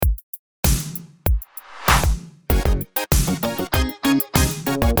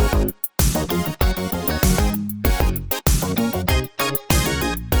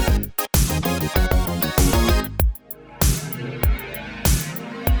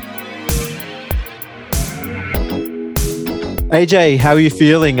AJ, how are you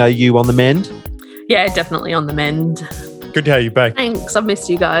feeling? Are you on the mend? Yeah, definitely on the mend. Good to have you back. Thanks. I've missed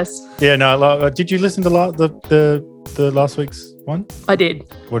you guys. Yeah, no. Did you listen to the last week's one? I did.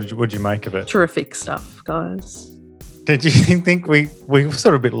 What did you make of it? Terrific stuff, guys. Did you think we were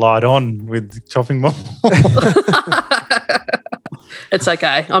sort of a bit light on with chopping more? It's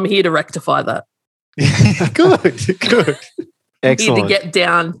okay. I'm here to rectify that. Good. Excellent. Here to get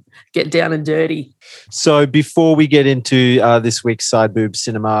down and dirty. So before we get into this week's Side Boob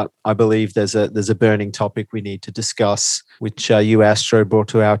Cinema, I believe there's a burning topic we need to discuss, which you, Astro, brought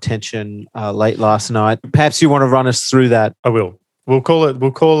to our attention late last night. Perhaps you want to run us through that. I will. We'll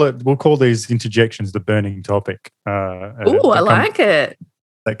call these interjections the burning topic. Oh, I like it.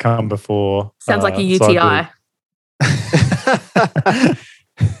 That come before. Sounds like a UTI.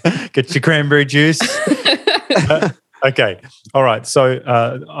 Get your cranberry juice. Okay. All right. So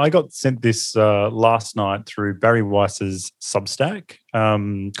I got sent this last night through Barry Weiss's Substack,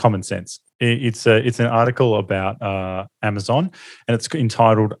 Common Sense. It's an article about Amazon, and it's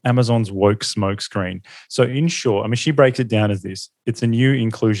entitled Amazon's Woke Smokescreen. So in short, I mean, she breaks it down as this. It's a new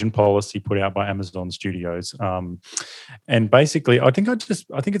inclusion policy put out by Amazon Studios. And basically, I think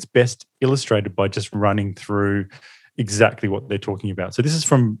it's best illustrated by just running through exactly what they're talking about. So this is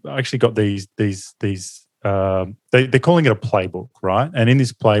from, I actually got these they're calling it a playbook, right? And in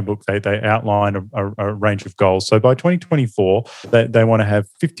this playbook, they outline a range of goals. So by 2024, they want to have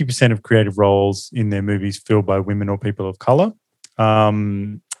 50% of creative roles in their movies filled by women or people of color.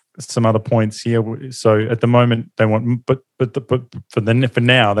 Some other points here. So at the moment, they want, but for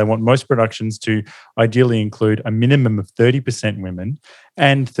now, they want most productions to ideally include a minimum of 30% women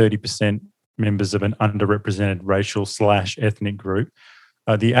and 30% members of an underrepresented racial / ethnic group.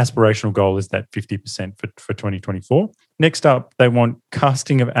 The aspirational goal is that 50% for 2024. Next up, they want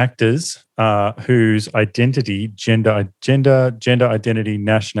casting of actors whose identity, gender identity,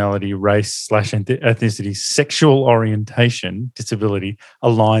 nationality, race / ethnicity, sexual orientation, disability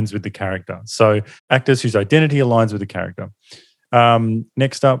aligns with the character. So actors whose identity aligns with the character.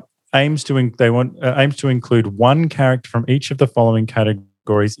 Next up, aims to include one character from each of the following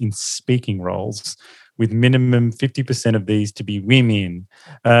categories in speaking roles, with minimum 50% of these to be women,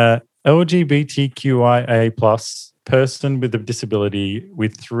 LGBTQIA+, person with a disability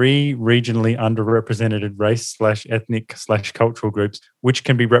with 3 regionally underrepresented race / ethnic / cultural groups, which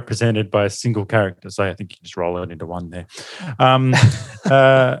can be represented by a single character. So I think you just roll it into one there. And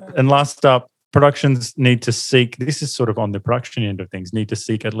last up, productions need to seek, this is sort of on the production end of things, need to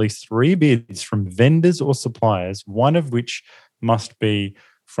seek at least 3 bids from vendors or suppliers, one of which must be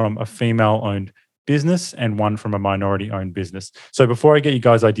from a female-owned business and one from a minority-owned business. So before I get you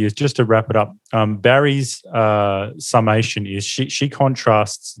guys' ideas, just to wrap it up, Barry's summation is she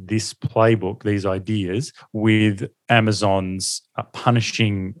contrasts this playbook, these ideas, with Amazon's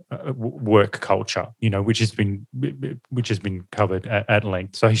punishing work culture, which has been covered at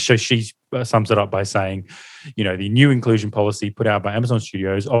length. So she sums it up by saying, the new inclusion policy put out by Amazon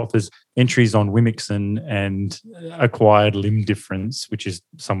Studios offers entries on Wimixon and acquired limb difference, which is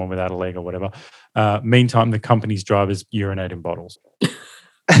someone without a leg or whatever. Meantime, the company's drivers urinate in bottles.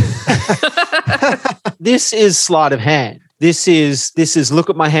 This is sleight of hand. This is look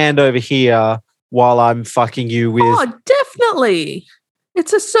at my hand over here while I'm fucking you with. Oh, definitely.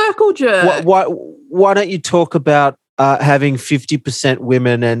 It's a circle jerk. Why don't you talk about having 50%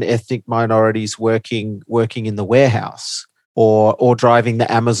 women and ethnic minorities working in the warehouse or driving the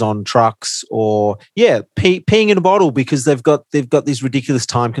Amazon trucks or peeing in a bottle because they've got these ridiculous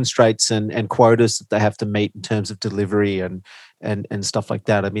time constraints and quotas that they have to meet in terms of delivery and stuff like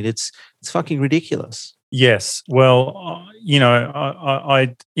that. I mean, it's fucking ridiculous. Yes. Well,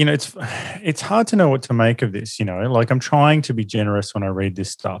 it's hard to know what to make of this, like I'm trying to be generous when I read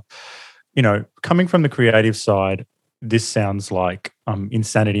this stuff. Coming from the creative side, this sounds like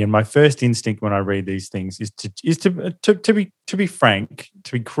insanity. And my first instinct when I read these things is to be frank,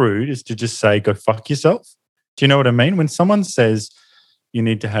 to be crude, is to just say, go fuck yourself. Do you know what I mean? When someone says you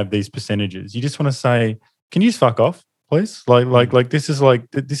need to have these percentages, you just want to say, can you just fuck off? Please, this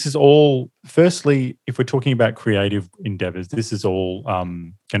is all. Firstly, if we're talking about creative endeavors, this is all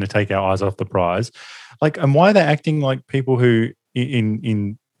going to take our eyes off the prize. And why are they acting like people who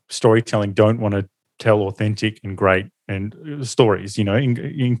in storytelling don't want to tell authentic and great and stories,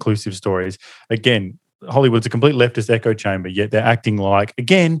 inclusive stories? Again, Hollywood's a complete leftist echo chamber, yet they're acting like,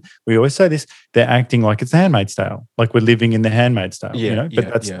 again, we always say this, they're acting like it's The Handmaid's Tale, like we're living in The Handmaid's Tale,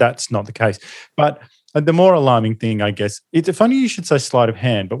 but that's not the case. But the more alarming thing, I guess, it's funny you should say sleight of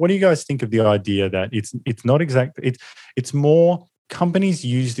hand, but what do you guys think of the idea that it's not exact, it's more companies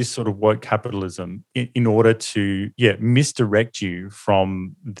use this sort of woke capitalism in order to, misdirect you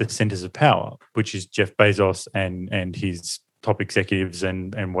from the centers of power, which is Jeff Bezos and his top executives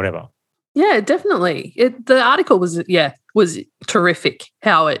and whatever. Yeah, definitely. The article was terrific.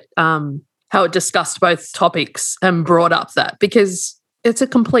 How it discussed both topics and brought up that, because it's a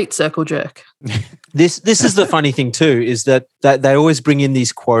complete circle jerk. This is the funny thing too, is that they always bring in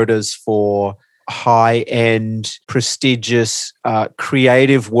these quotas for high-end, prestigious,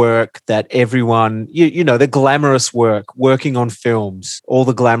 creative work that everyone, the glamorous work, working on films, all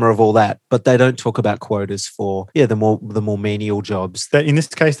the glamour of all that, but they don't talk about quotas for the more menial jobs. In this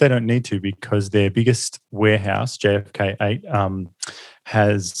case, they don't need to, because their biggest warehouse, JFK 8,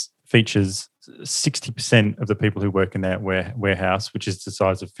 features 60% of the people who work in that warehouse, which is the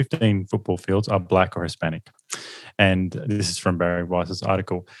size of 15 football fields, are Black or Hispanic. And this is from Barry Weiss's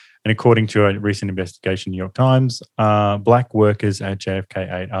article. And according to a recent investigation in the New York Times, Black workers at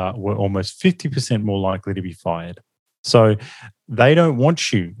JFK 8 were almost 50% more likely to be fired. So they don't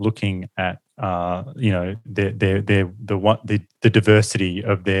want you looking at the diversity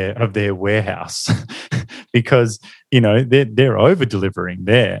of their warehouse because they're over delivering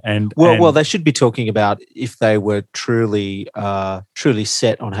there. And they should be talking about, if they were truly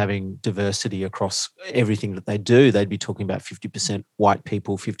set on having diversity across everything that they do, they'd be talking about 50% white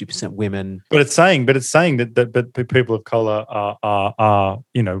people, 50% women. But it's saying that people of color are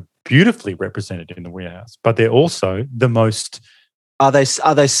beautifully represented in the warehouse, but they're also the most. Are they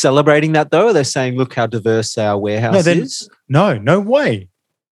celebrating that though? Are they saying, look how diverse our warehouse is? No way.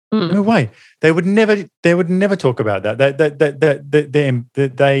 No way. They would never talk about that.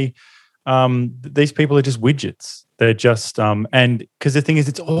 These people are just widgets. They're just and because the thing is,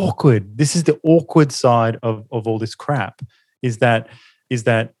 it's awkward. This is the awkward side of all this crap. Is that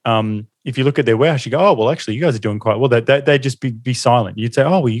if you look at their warehouse, you go, oh well, actually, you guys are doing quite well. They just be silent. You'd say,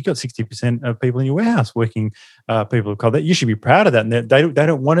 oh well, you got 60% of people in your warehouse working people of color. You should be proud of that. And they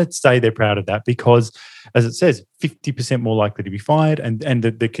don't want to say they're proud of that because, as it says, 50% more likely to be fired, and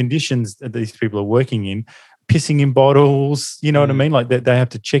the conditions that these people are working in, pissing in bottles. You know what I mean? Like they have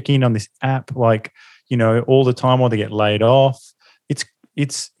to check in on this app, like all the time while they get laid off.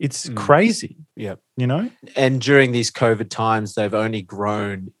 It's crazy. Yeah. And during these COVID times, they've only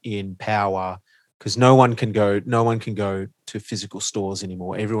grown in power because no one can go to physical stores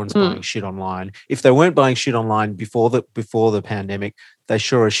anymore. Everyone's buying shit online. If they weren't buying shit online before the pandemic, they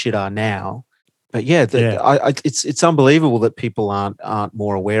sure as shit are now. But it's unbelievable that people aren't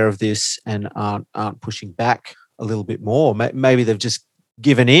more aware of this and aren't pushing back a little bit more. Maybe they've just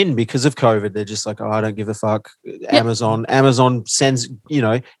given in because of COVID. They're just like, oh, I don't give a fuck. Amazon sends,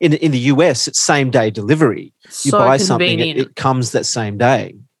 in the US, it's same day delivery. You buy something, it comes that same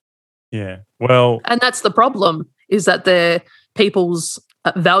day. Yeah. Well, and that's the problem, is that their people's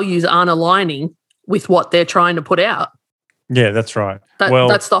values aren't aligning with what they're trying to put out. Yeah, that's right.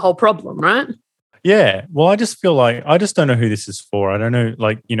 That's the whole problem, right? Yeah. Well, I just feel like I just don't know who this is for. I don't know,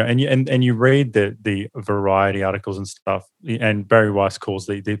 and you read the Variety articles and stuff, and Barry Weiss calls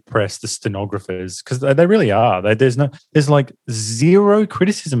the press the stenographers, because they really are. There's like zero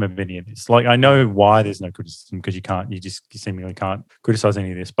criticism of any of this. Like, I know why there's no criticism, because you seemingly can't criticize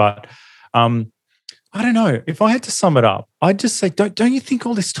any of this. But I don't know. If I had to sum it up, I'd just say, don't you think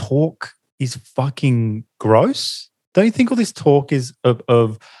all this talk is fucking gross? Don't you think all this talk is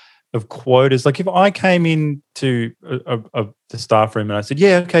of quotas? Like, if I came into the staff room and I said,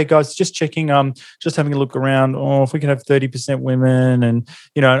 yeah, okay, guys, just checking, just having a look around. Oh, if we could have 30% women, and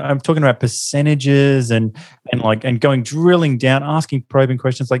I'm talking about percentages and going drilling down, asking probing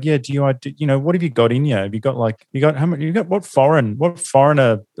questions like, yeah, what have you got in you? Have you got what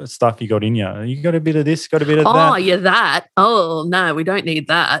foreigner stuff you got in you? You got a bit of this, got a bit of that. Oh, yeah, that. Oh no, we don't need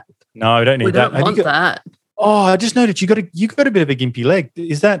that. No, we don't need that. We don't want that. Oh, I just noticed you got a bit of a gimpy leg.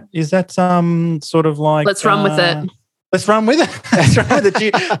 Is that sort of like? Let's run with it. Let's run with it. Let's run with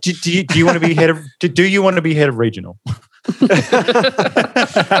it. Do you want to be head of? Do you want to be head of regional?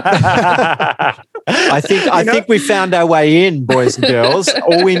 I think we found our way in, boys and girls.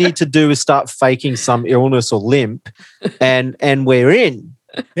 All we need to do is start faking some illness or limp, and we're in.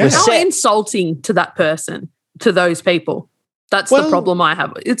 Yeah. How insulting to that person, to those people. That's the problem I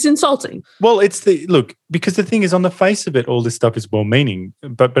have. It's insulting. Well, because the thing is, on the face of it, all this stuff is well-meaning,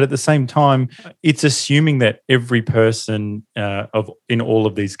 but at the same time, it's assuming that every person in all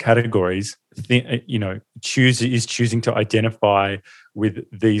of these categories, is choosing to identify with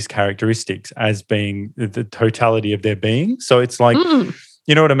these characteristics as being the totality of their being. So it's like,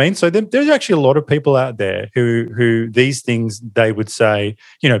 You know what I mean? So there's actually a lot of people out there who these things they would say,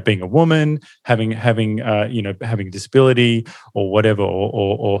 being a woman, having disability or whatever,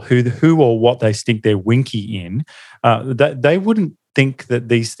 or who or what they think they're winky in, that they wouldn't think that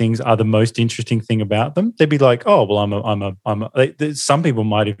these things are the most interesting thing about them. They'd be like, oh, well, some people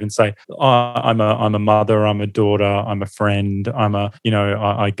might even say, oh, I'm a mother, I'm a daughter, I'm a friend,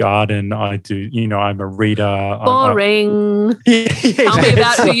 I garden, I do, I'm a reader. Boring. Tell me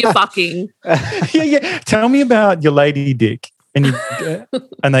about who you're fucking. Tell me about your lady dick. And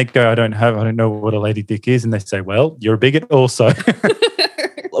and they go, I don't know what a lady dick is. And they say, well, you're a bigot also.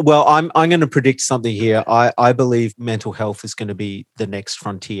 Well, I'm going to predict something here. I believe mental health is going to be the next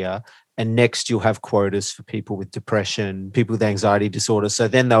frontier. And next you'll have quotas for people with depression, people with anxiety disorder. So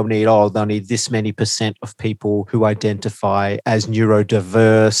then they'll need this many % of people who identify as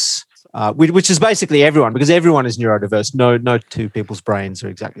neurodiverse, which is basically everyone, because everyone is neurodiverse. No two people's brains are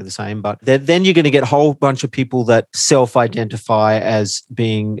exactly the same. But then you're going to get a whole bunch of people that self-identify as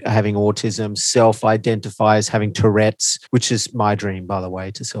having autism, self-identify as having Tourette's, which is my dream, by the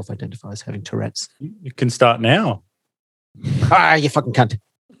way, to self-identify as having Tourette's. You can start now. You fucking cunt.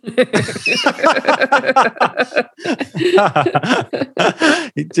 You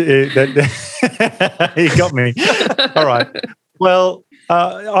got me. All right. Well,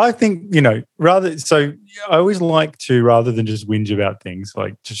 I think, so I always like to, rather than just whinge about things,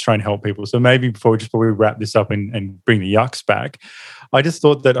 like just try and help people. So maybe before we wrap this up and bring the yucks back, I just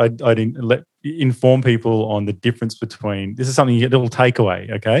thought that I'd inform people on the difference between, this is something, a little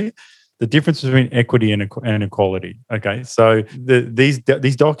takeaway, okay? The difference between equity and equality, okay? So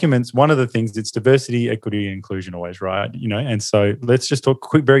these documents, one of the things, it's diversity, equity, and inclusion always, right? And so let's just talk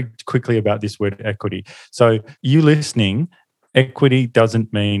very quickly about this word equity. So you listening, equity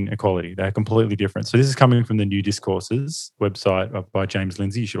doesn't mean equality. They're completely different. So this is coming from the New Discourses website by James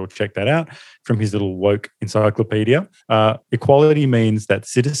Lindsay. You should all check that out from his little woke encyclopedia. Equality means that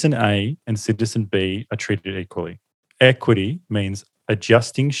citizen A and citizen B are treated equally. Equity means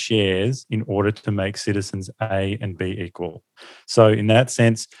adjusting shares in order to make citizens A and B equal. So in that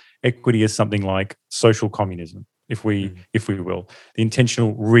sense, equity is something like social communism, if we will, the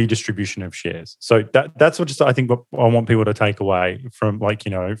intentional redistribution of shares. So that's what I think what I want people to take away from,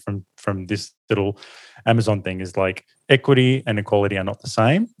 from this little Amazon thing is, like, equity and equality are not the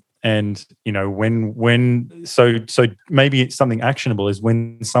same. And so maybe it's something actionable is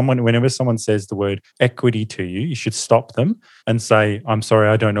whenever someone says the word equity to you, you should stop them and say, I'm sorry,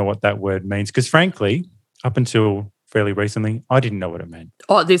 I don't know what that word means. Because frankly, up until fairly recently, I didn't know what it meant.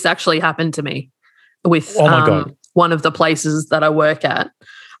 Oh, this actually happened to me with one of the places that I work at.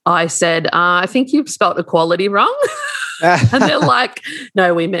 I said, I think you've spelt equality wrong. And they're like,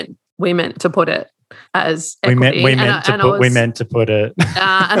 no, we meant to put it as equity. We meant to put it.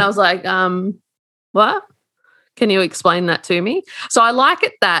 And I was like, what? Can you explain that to me? So I like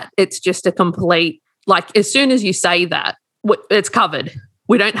it that it's just a complete, like, as soon as you say that, it's covered.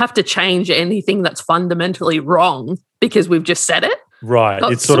 We don't have to change anything that's fundamentally wrong because we've just said it. Right.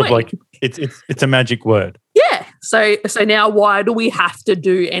 It's sort of like it's a magic word. Yeah. So now why do we have to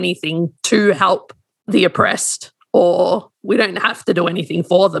do anything to help the oppressed? Or we don't have to do anything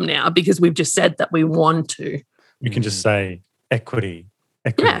for them now because we've just said that we want to. We can just say equity,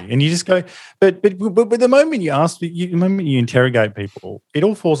 yeah. And you just go. But the moment the moment you interrogate people, it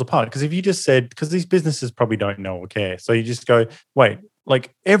all falls apart. Because if you just said, because these businesses probably don't know or care, so you just go, wait,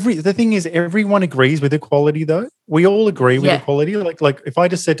 like the thing is, everyone agrees with equality, though. We all agree with equality. Like if I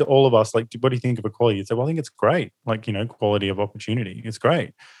just said to all of us, like, what do you think of equality? You'd say, well, I think it's great. Like, equality of opportunity, it's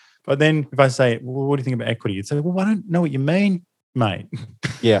great. But then if I say, well, what do you think about equity? You'd say, well, I don't know what you mean, mate.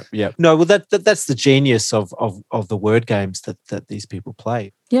 Yeah. No, well, that's the genius of the word games that these people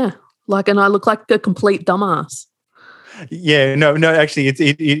play. Yeah. And I look like a complete dumbass. Yeah. No. Actually,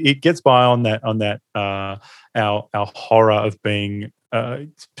 it gets by on that our horror of being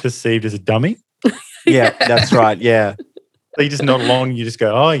perceived as a dummy. Yeah, that's right. Yeah. So you just nod along. You just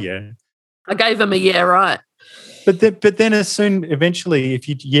go, oh yeah. I gave him a yeah, right. But then eventually, if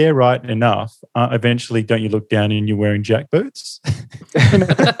you right enough, eventually don't you look down and you're wearing jack boots?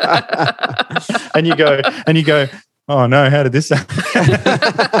 and you go, oh no, how did this happen?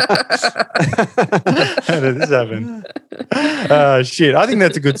 How did this happen? Shit, I think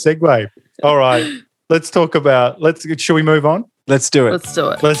that's a good segue. All right, shall we move on? Let's do it.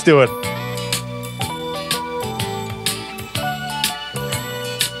 Let's do it.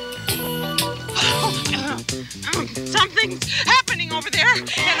 Something's happening over there,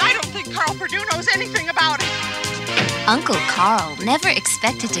 and I don't think Carl Perdue knows anything about it. Uncle Carl never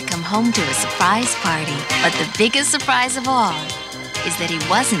expected to come home to a surprise party, but the biggest surprise of all is that he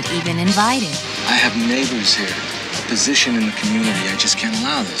wasn't even invited. I have neighbors here, a position in the community. I just can't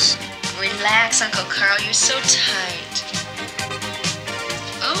allow this. Relax, Uncle Carl. You're so tight.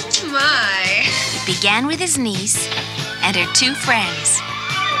 Oh, my. It began with his niece and her 2 friends.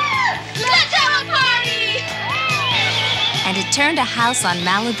 Let's have a party! And it turned a house on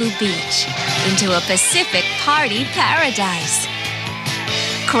Malibu Beach into a Pacific party paradise.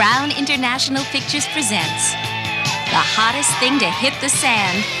 Crown International Pictures presents the hottest thing to hit the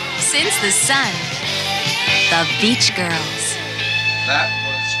sand since the sun. The Beach Girls. That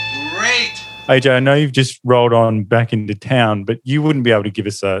was great. AJ, I know you've just rolled on back into town, but you wouldn't be able to give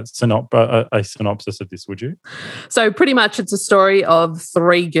us a synopsis of this, would you? So pretty much it's a story of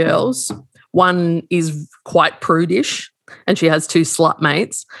 3 girls. One is quite prudish and she has 2 slut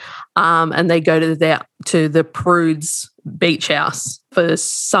mates. And they go to the prude's beach house for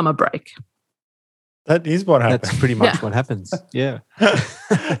summer break. That is what happens. That's pretty much what happens. Yeah.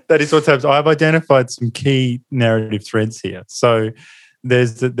 That is what's happened. I've identified some key narrative threads here. So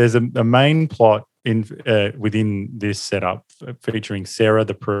there's a main plot within this setup featuring Sarah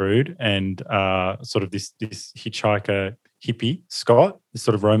the prude and sort of this hitchhiker hippie Scott, this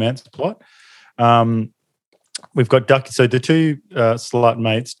sort of romance plot. We've got Ducky. So the 2 slut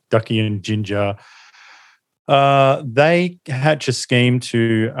mates, Ducky and Ginger, they hatch a scheme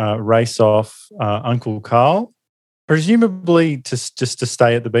to race off Uncle Carl, presumably just to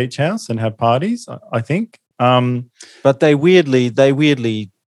stay at the beach house and have parties, I think. But they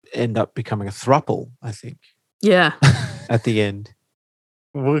weirdly end up becoming a throuple, I think. Yeah. At the end.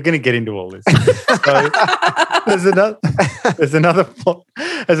 We're going to get into all this. So there's another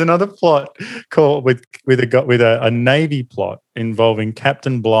plot called with a Navy plot involving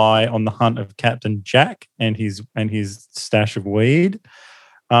Captain Bligh on the hunt of Captain Jack and his stash of weed.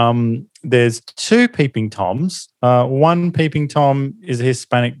 There's 2 peeping toms. One peeping tom is a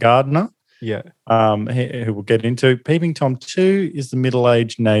Hispanic gardener. Yeah. Who we'll get into. Peeping Tom 2 is the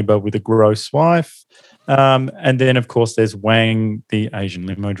middle-aged neighbour with a gross wife. And then, of course, there's Wang, the Asian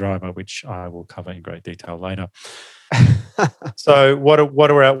limo driver, which I will cover in great detail later. So what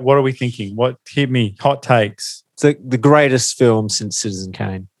are we thinking? What hit me? Hot takes. It's the greatest film since Citizen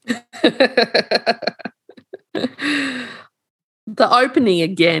Kane. The opening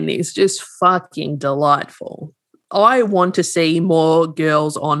again is just fucking delightful. I want to see more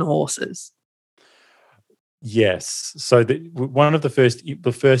girls on horses. Yes. So one of the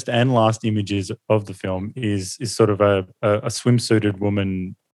first and last images of the film is sort of a swimsuited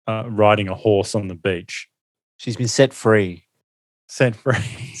woman riding a horse on the beach. She's been set free. Set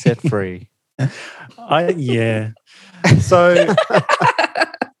free. Set free. Yeah. So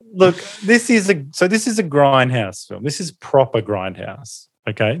look, this is a grindhouse film. This is proper grindhouse.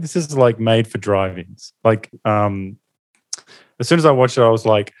 Okay. This is like made for drive-ins. Like as soon as I watched it, I was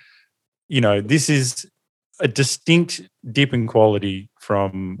like, this is a distinct dip in quality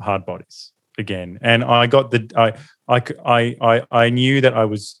from Hard Bodies again. And I got I knew that I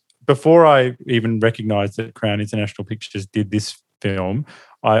was, before I even recognized that Crown International Pictures did this film,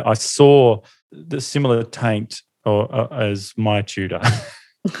 I saw the similar taint as My Tudor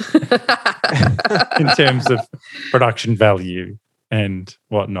in terms of production value and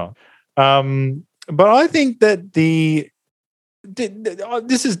whatnot. But I think that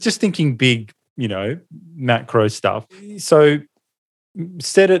this is just thinking big, macro stuff. So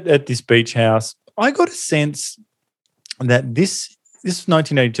set it at this beach house. I got a sense that this is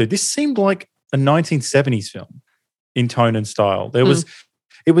 1982. This seemed like a 1970s film in tone and style. There was,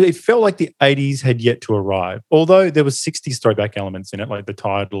 it felt like the 80s had yet to arrive, although there was 60s throwback elements in it, like the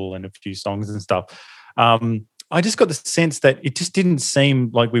title and a few songs and stuff. I just got the sense that it just didn't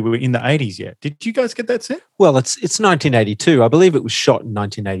seem like we were in the 80s yet. Did you guys get that sense? Well, it's 1982. I believe it was shot in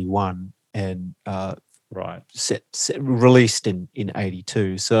 1981 and right, released in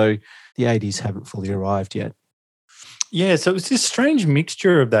 82. So the 80s haven't fully arrived yet. Yeah, so it was this strange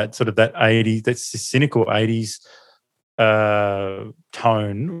mixture of that sort of that 80s, that cynical 80s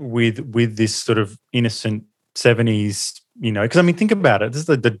tone with this sort of innocent 70s, because I mean, think about it. This is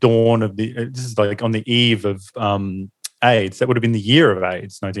like the dawn of this is like on the eve of AIDS. That would have been the year of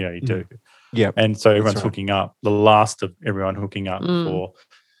AIDS, 1982. Yeah. And so everyone's hooking up, the last of everyone hooking up for,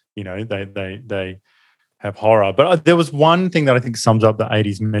 they have horror. But there was one thing that I think sums up the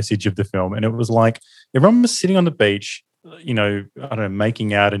 80s message of the film, and it was like everyone was sitting on the beach, I don't know,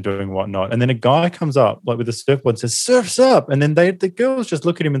 making out and doing whatnot. And then a guy comes up like with a surfboard and says, "Surf's up." And then the girls just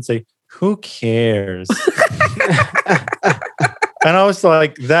look at him and say, "Who cares?" And I was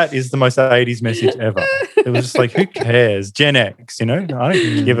like, that is the most 80s message ever. It was just like, who cares? Gen X, I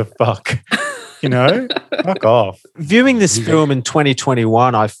don't give a fuck. Fuck off. Viewing this film in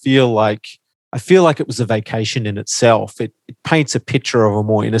 2021, I feel like it was a vacation in itself. It paints a picture of a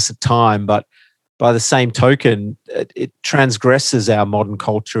more innocent time, but by the same token, it transgresses our modern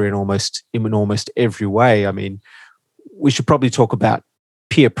culture in almost every way. I mean, we should probably talk about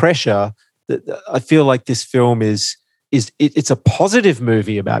peer pressure. I feel like this film it's a positive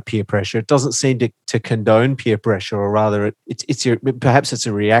movie about peer pressure. It doesn't seem to condone peer pressure, or rather, perhaps it's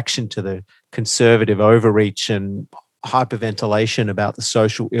a reaction to the conservative overreach and hyperventilation about the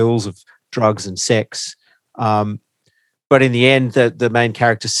social ills of drugs and sex. But in the end, the main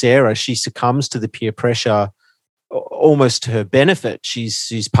character, Sarah, she succumbs to the peer pressure almost to her benefit.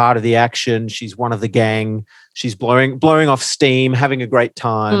 She's part of the action. She's one of the gang. She's blowing off steam, having a great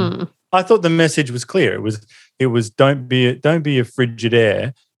time. I thought the message was clear. It was don't be a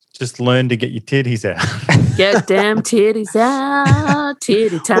Frigidaire. Just learn to get your titties out. Get damn titties out,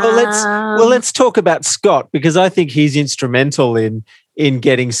 titty time. Well, let's talk about Scott, because I think he's instrumental in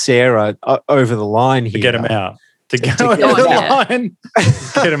getting Sarah over the line here. To get him out. To get over the line.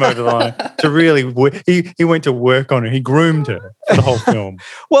 Get him over the line. To really, he went to work on her. He groomed her for the whole film.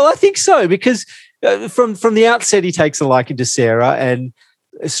 Well, I think so, because from the outset, he takes a liking to Sarah, and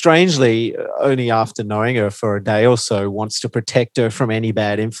strangely, only after knowing her for a day or so, wants to protect her from any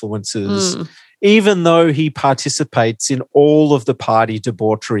bad influences, even though he participates in all of the party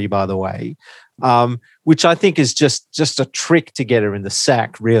debauchery, by the way, which I think is just a trick to get her in the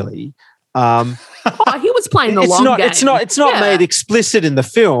sack, really. He was playing the long game. It's not made explicit in the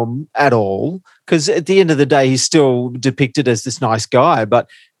film at all, because at the end of the day, he's still depicted as this nice guy, but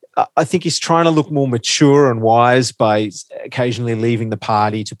I think he's trying to look more mature and wise by occasionally leaving the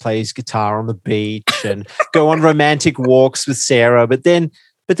party to play his guitar on the beach and go on romantic walks with Sarah. But then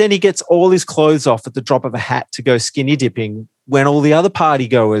he gets all his clothes off at the drop of a hat to go skinny dipping when all the other party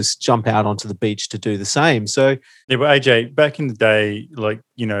goers jump out onto the beach to do the same. So, yeah, but AJ, back in the day,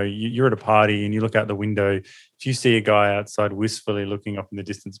 you're at a party and you look out the window. If you see a guy outside wistfully looking up in the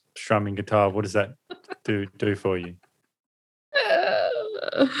distance, strumming guitar, what does that do for you?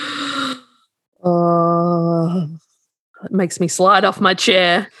 It makes me slide off my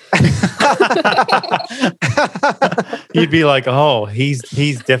chair. You'd be like, "Oh, he's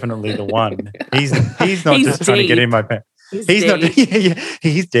definitely the one. He's not He's just trying to get in my pants. He's deep. not.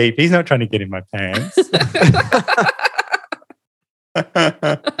 He's deep. He's not trying to get in my pants."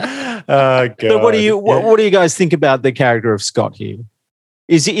 Oh, God. So what do you guys think about the character of Scott here?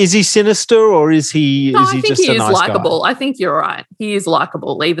 Is he sinister, or is he? No, is he I think just he a is nice likable. guy? I think you're right. He is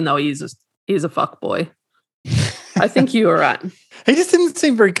likable, even though he's a fuckboy. I think you were right. He just didn't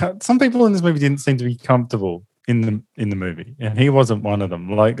seem very. Some people in this movie didn't seem to be comfortable in the movie, and he wasn't one of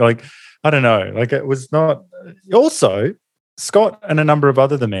them. Like I don't know. Like it was not. Also, Scott and a number of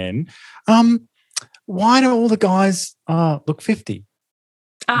other men. Why do all the guys look 50?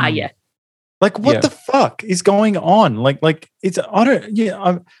 Yeah. Like what the fuck is going on? Like it's I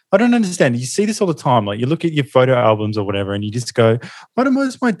don't understand. You see this all the time. Like you look at your photo albums or whatever, and you just go, "Why do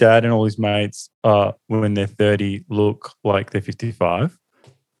most of my dad and all his mates when they're 30 look like they're 55?"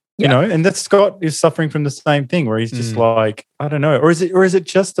 You know, and that Scott is suffering from the same thing, where he's just like, I don't know, or is it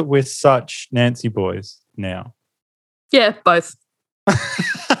just that we're such Nancy boys now? Yeah, both.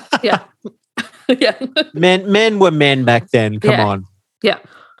 Yeah. Yeah. Men were men back then. Come on. Yeah.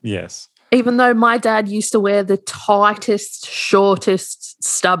 Yes. Even though my dad used to wear the tightest, shortest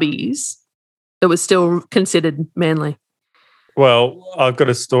stubbies, it was still considered manly. Well, I've got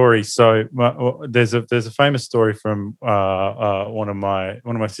a story. So there's a famous story from one of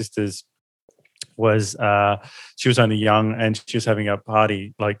my sisters. Was she was only young and she was having a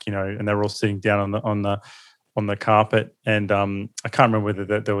party, and they were all sitting down on the carpet, and I can't remember whether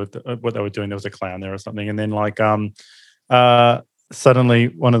what they were doing. There was a clown there or something, and then suddenly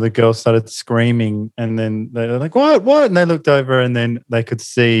one of the girls started screaming, and then they were like, what? And they looked over, and then they could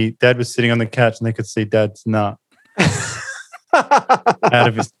see Dad was sitting on the couch, and they could see Dad's nut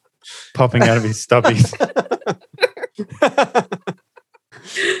popping out of his stubbies.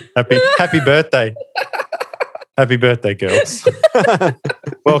 Happy birthday. Happy birthday, girls.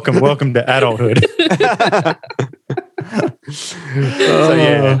 Welcome to adulthood.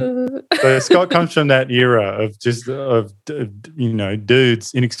 So Scott comes from that era of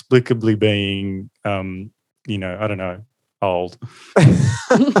dudes inexplicably being I don't know, old.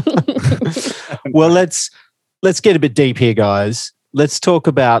 Well, let's get a bit deep here, guys. Let's talk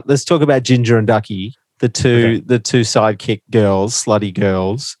about Ginger and Ducky, the two sidekick girls, slutty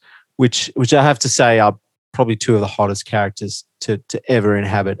girls, which I have to say are probably two of the hottest characters to ever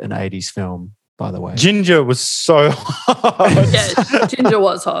inhabit an 80s film, by the way. Ginger was so hot. Yeah, Ginger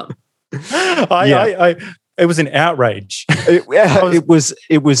was hot. It was an outrage. It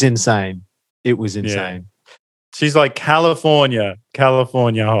was insane. It was insane. She's like California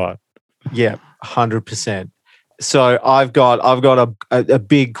hot. Yeah, 100%. So I've got a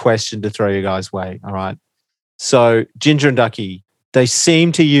big question to throw you guys' way. All right. So Ginger and Ducky, they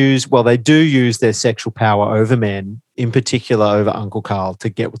seem to they do use their sexual power over men, in particular over Uncle Carl, to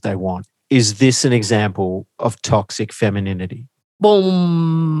get what they want. Is this an example of toxic femininity?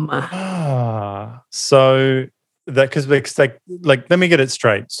 Boom. So that because let me get it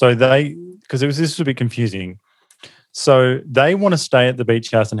straight. So this was a bit confusing. So they want to stay at the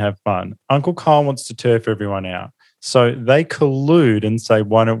beach house and have fun. Uncle Carl wants to turf everyone out. So they collude and say,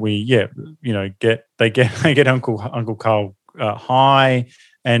 "Why don't we? Get Uncle Carl high,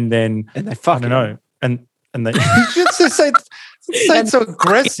 and then they fuck. I don't know, and they just say it's so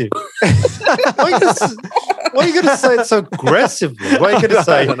aggressive. Why are you going to say it so aggressively? Why are you going to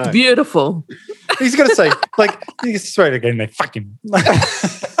say beautiful? He's going to say he's straight again. They fuck him.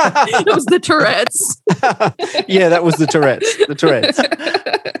 It was the Tourette's. Yeah, that was the Tourette's. The Tourette's.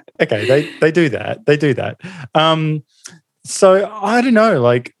 Okay, they do that. They do that. So I don't know,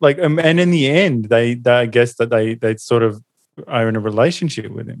 and in the end, they I guess that they sort of are in a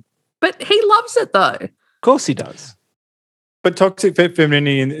relationship with him. But he loves it though. Of course he does. But toxic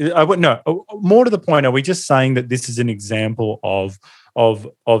femininity, more to the point, are we just saying that this is an example of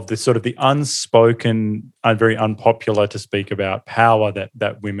the sort of the unspoken and very unpopular to speak about power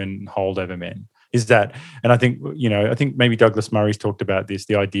that women hold over men? Is that, and I think maybe Douglas Murray's talked about this,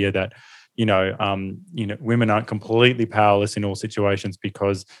 the idea that women aren't completely powerless in all situations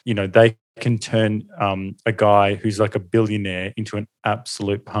because they can turn a guy who's like a billionaire into an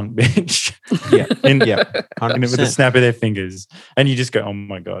absolute punk bitch. With a snap of their fingers, and you just go, "Oh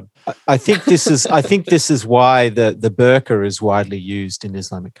my god!" I think this is why the burqa is widely used in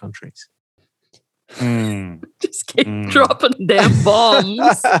Islamic countries. Just keep dropping damn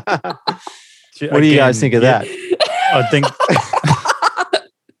bombs. What do you guys think of that? I think.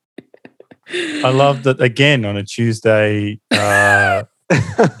 I love that again on a Tuesday that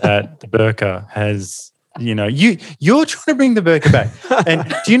the burqa has, you're trying to bring the burqa back.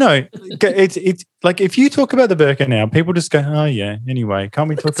 And do you know, it's like if you talk about the burqa now, people just go, oh yeah, anyway, can't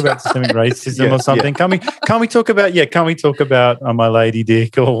we talk about systemic racism or something? Yeah. Can't we talk about my lady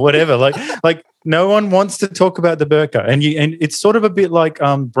dick or whatever? Like no one wants to talk about the burqa. And it's sort of a bit like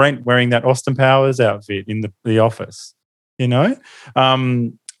Brent wearing that Austin Powers outfit in the Office,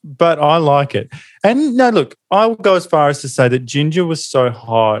 but I like it. And no, look, I will go as far as to say that Ginger was so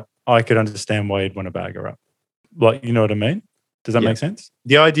hot, I could understand why you'd want to bag her up. Like, you know what I mean? Does that make sense?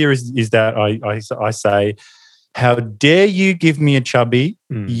 The idea is that I say, how dare you give me a chubby?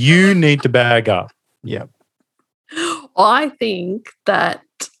 You need to bag up. Yeah. I think that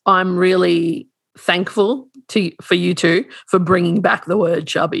I'm really thankful for you two for bringing back the word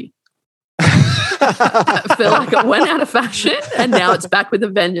chubby. I feel like it went out of fashion and now it's back with a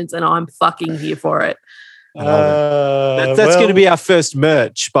vengeance and I'm fucking here for it. That's going to be our first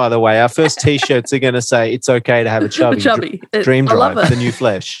merch, by the way. Our first T-shirts are going to say it's okay to have a chubby. Dream Drive, the new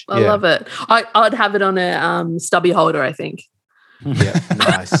flesh. I love it. I'd have it on a stubby holder, I think. Yeah,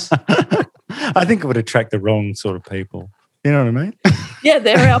 nice. I think it would attract the wrong sort of people. You know what I mean? Yeah,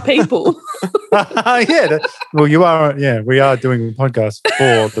 they're our people. Yeah. Well, you are. Yeah, we are doing a podcast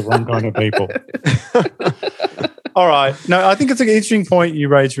for the wrong kind of people. All right. No, I think it's an interesting point you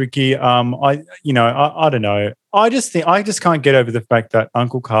raised, Ricky. I don't know. I just can't get over the fact that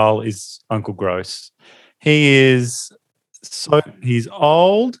Uncle Carl is Uncle Gross. He's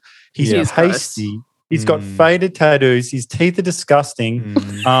old. He's pasty. Gross. He's got faded tattoos. His teeth are disgusting.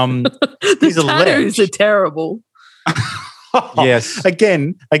 The tattoos are terrible. Yes.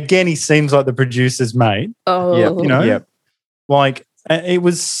 Again, he seems like the producer's mate. Oh, yeah. Like it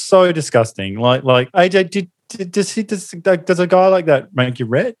was so disgusting. Like AJ, does a guy like that make you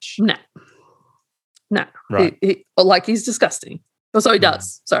wretch? No. Right. He's disgusting. Oh, so he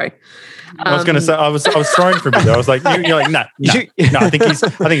does. Sorry. I was going to say I was thrown for a bit. I was like, you're like, no. I think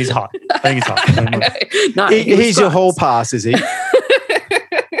he's hot. No, he's your whole pass, is he?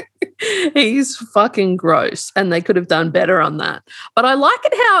 He's fucking gross, and they could have done better on that. But I like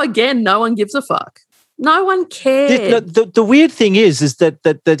it how, again, no one gives a fuck. No one cared. The weird thing is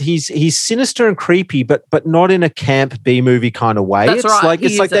that he's sinister and creepy, but not in a camp B movie kind of way. That's right.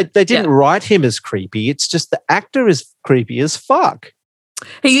 It's like they didn't write him as creepy. It's just the actor is creepy as fuck.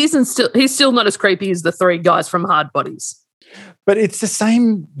 He's still not as creepy as the three guys from Hard Bodies. But it's the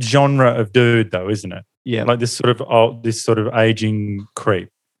same genre of dude, though, isn't it? Yeah, like this sort of aging creep.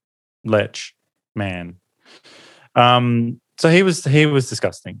 Lech man. So he was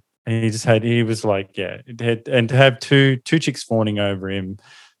disgusting. He was like, and to have two chicks fawning over him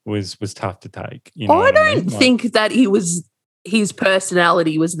was tough to take. You know I what don't mean? think that his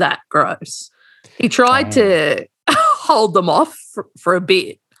personality was that gross. He tried to hold them off for a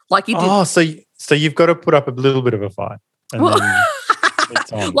bit. Like he did. Oh, so you've got to put up a little bit of a fight. And Well, then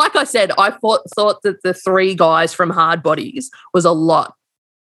it's on. like I said, I thought that the three guys from Hard Bodies was a lot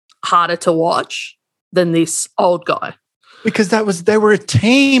harder to watch than this old guy. Because they were a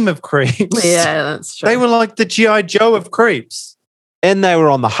team of creeps. Yeah, that's true. They were like the G.I. Joe of creeps. And they were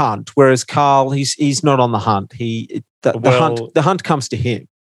on the hunt, whereas Carl, he's not on the hunt. The hunt comes to him.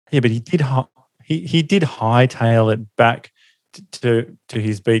 Yeah, but he did hightail it back to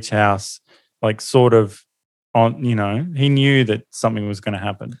his beach house, like sort of on. You know, he knew that something was going to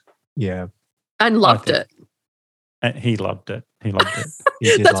happen. Yeah, and loved it. And he loved it. He loved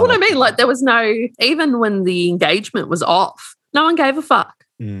it. That's what I mean. Like there was even when the engagement was off, no one gave a fuck.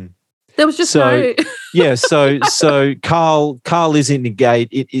 Mm. There was just no. Yeah, so Carl is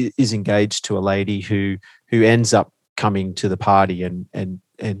engaged to a lady who ends up coming to the party and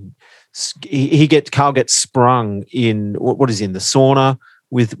Carl gets sprung in what is in the sauna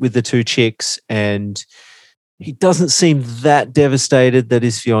with the two chicks, and he doesn't seem that devastated that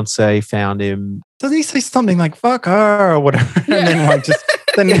his fiancée found him. Doesn't he say something like "fuck her" or whatever, and then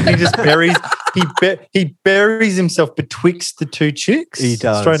then he just buries he buries himself betwixt the two chicks. He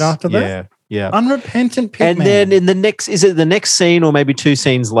does straight after that. Yeah. Unrepentant pig And man. then in the next scene or maybe two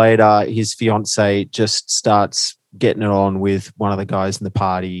scenes later, his fiancée just starts getting it on with one of the guys in the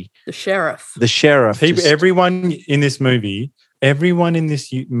party. The sheriff. Everyone in this movie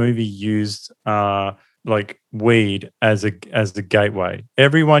used like weed as a gateway.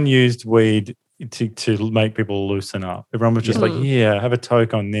 Everyone used weed to make people loosen up. Everyone was just like, "Yeah, have a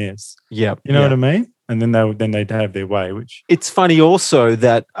toke on this." Yeah, you know what I mean. And then they'd have their way. Which it's funny also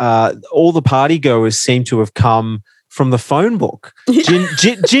that all the party goers seem to have come from the phone book.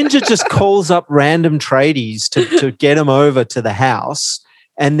 Ginger just calls up random tradies to get them over to the house,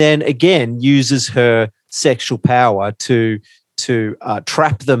 and then again uses her sexual power to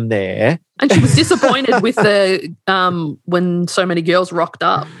trap them there. And she was disappointed with the when so many girls rocked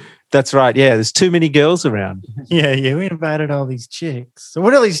up. That's right. Yeah, there's too many girls around. Yeah, we invited all these chicks. So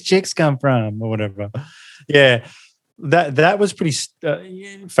where do all these chicks come from, or whatever? Yeah, that was pretty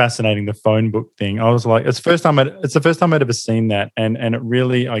fascinating. The phone book thing. I was like, it's the first time I'd ever seen that, and it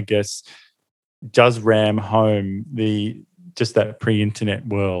really, I guess, does ram home just that pre-internet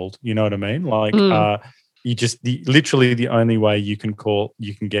world. You know what I mean? Like, literally the only way you can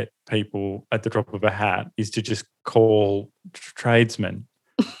get people at the drop of a hat is to just call tradesmen.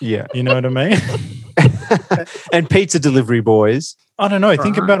 Yeah. You know what I mean? And pizza delivery boys. I don't know.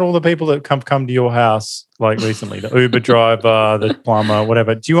 Think about all the people that come to your house like recently, the Uber driver, the plumber,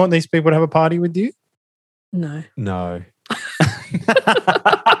 whatever. Do you want these people to have a party with you? No.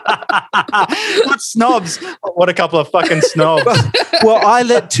 What snobs. What a couple of fucking snobs. Well, I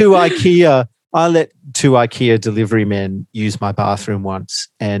let two IKEA delivery men use my bathroom once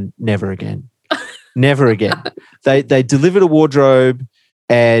and never again. Never again. They delivered a wardrobe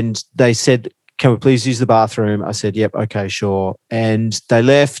and they said, "Can we please use the bathroom?" I said, "Yep, okay, sure." And they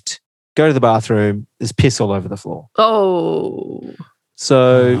left, go to the bathroom, there's piss all over the floor. Oh.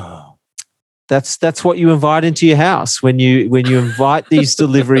 So that's what you invite into your house. When you invite these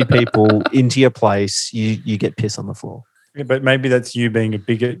delivery people into your place, you get piss on the floor. Yeah, but maybe that's you being a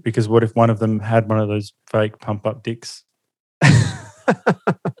bigot, because what if one of them had one of those fake pump-up dicks?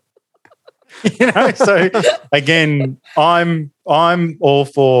 So again, I'm all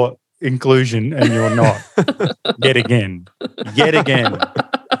for inclusion and you're not. Yet again.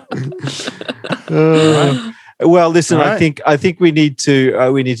 Well, listen, right. I think we need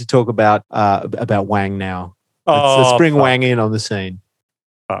to talk about Wang now. Let's bring Wang in on the scene.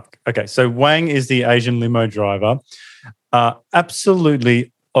 Fuck. Okay, so Wang is the Asian limo driver.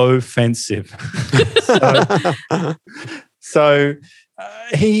 Absolutely offensive. So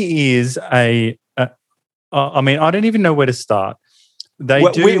he is I mean, I don't even know where to start.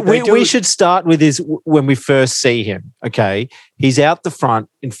 We should start with when we first see him. Okay, he's out the front,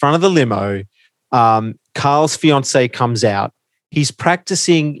 in front of the limo. Carl's fiancée comes out. He's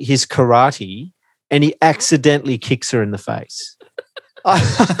practicing his karate, and he accidentally kicks her in the face.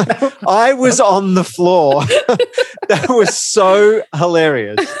 I was on the floor. That was so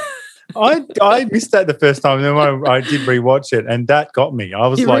hilarious. I missed that the first time, and then I did rewatch it, and that got me. I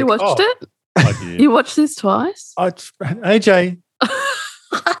was you like, rewatched it? I did. You watched this twice? AJ,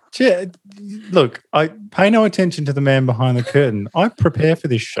 look, I pay no attention to the man behind the curtain. I prepare for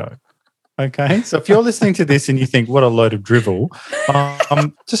this show. Okay, so if you're listening to this and you think, what a load of drivel,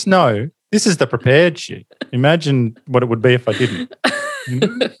 just know this is the prepared shit. Imagine what it would be if I didn't.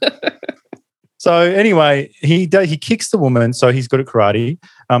 So anyway, he kicks the woman, so he's good at karate.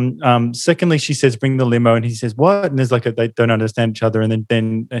 Secondly, she says, bring the limo, and he says, what? And there's like they don't understand each other, and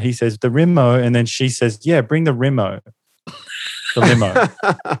then he says, the limo, and then she says, yeah, bring the limo. The limo.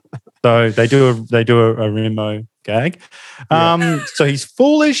 So they do a limo gag. So he's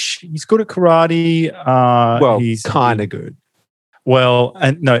foolish. He's good at karate. He's kind of good. Well,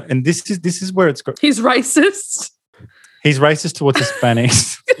 and this is where it's got. He's racist. He's racist towards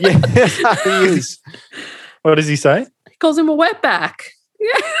Hispanics. Yeah, he is. What does he say? He calls him a wetback.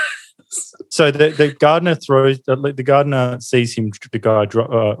 Yes. So the gardener sees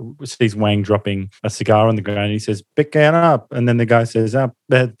Wang dropping a cigar on the ground, and he says, pick it up. And then the guy says, do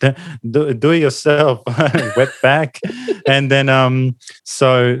it yourself, wetback. And then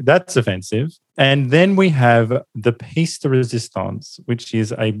so that's offensive. And then we have the piece de resistance, which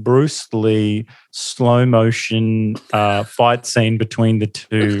is a Bruce Lee slow motion fight scene between the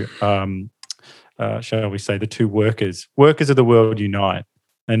two, shall we say, the two workers. Workers of the world unite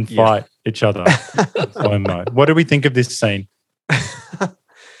and fight each other. Slow-mo. What do we think of this scene?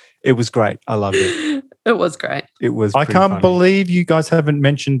 It was great. I loved it. It was great. It was. I can't believe you guys haven't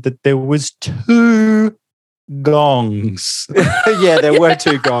mentioned that there was 2 gongs. Yeah, there were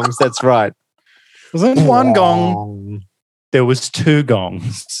 2 gongs. That's right. Wasn't one gong. There was 2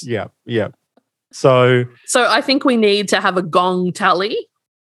 gongs. Yeah, yeah. So I think we need to have a gong tally.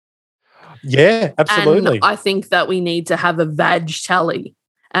 Yeah, absolutely. And I think that we need to have a vag tally.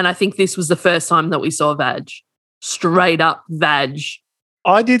 And I think this was the first time that we saw vag. Straight up vag.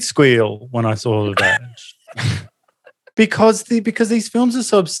 I did squeal when I saw the vag. Because these films are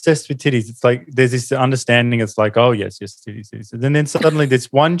so obsessed with titties. It's like there's this understanding. It's like, oh, yes, titties. And then suddenly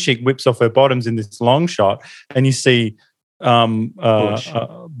this one chick whips off her bottoms in this long shot and you see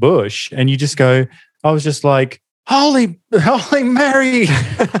Bush and you just go, I was just like, Holy Mary,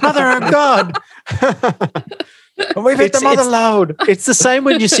 Mother of God. We've hit the mother load. It's the same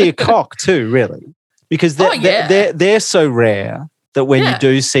when you see a cock too, really. Because they're so rare that when you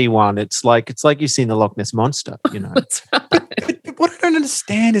do see one, it's like you've seen the Loch Ness Monster, you know. That's right. But what I don't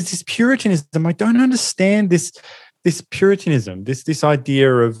understand is this Puritanism. I don't understand this Puritanism, this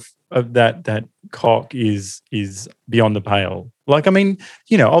idea of that cock is beyond the pale. Like, I mean,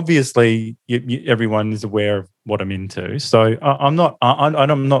 you know, obviously everyone is aware of what I'm into. So I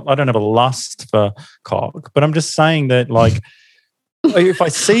don't have a lust for cock, but I'm just saying that, like, if I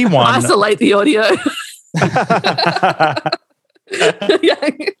see one, isolate the audio.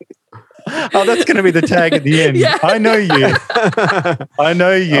 Oh, that's going to be the tag at the end. Yeah. I know you. I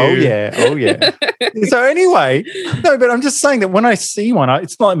know you. Oh yeah. So anyway, no, but I'm just saying that when I see one,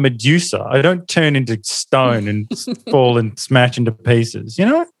 it's like Medusa. I don't turn into stone and fall and smash into pieces, you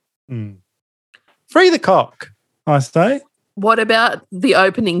know? Free the cock, I say. What about the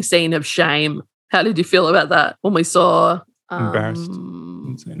opening scene of Shame? How did you feel about that when we saw... Embarrassed.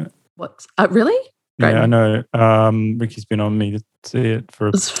 Haven't seen it. What? Really? Great. Yeah, I know. Ricky's been on me to see it for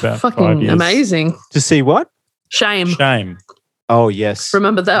about 5 years. Amazing. To see what? Shame. Oh, yes.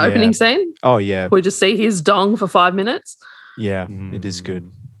 Remember that opening scene? Oh, yeah. We just see his dong for 5 minutes. Yeah, it is good.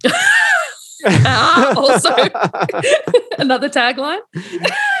 Also, another tagline.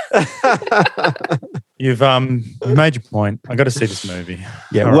 You've made your point. I got to see this movie.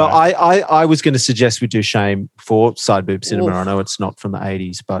 Yeah. All well, right. I was going to suggest we do Shame for Side Boob Cinema. Oof. I know it's not from the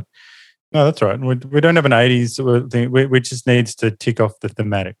 80s, but no, that's right. We don't have an 80s thing. We just needs to tick off the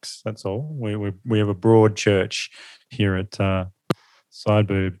thematics. That's all. We have a broad church here at Side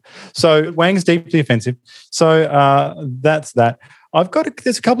Boob. So Wang's deeply offensive. So that's that.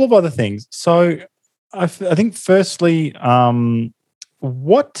 There's a couple of other things. So I think firstly,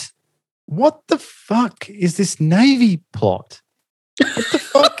 what the fuck is this Navy plot? What the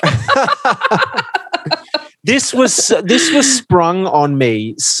fuck? This was sprung on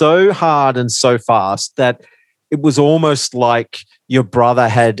me so hard and so fast that it was almost like your brother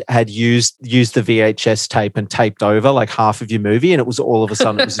had used the VHS tape and taped over like half of your movie, and it was all of a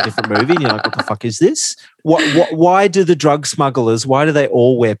sudden it was a different movie. And you're like, what the fuck is this? Why do the drug smugglers? Why do they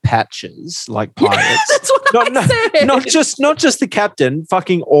all wear patches like pirates? Yeah, that's what I said. Not just the captain.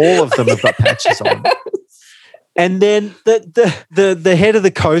 Fucking all of them have got patches on. And then the head of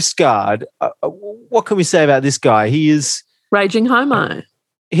the Coast Guard. What can we say about this guy? He is raging homo.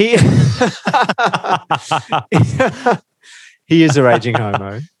 He is a raging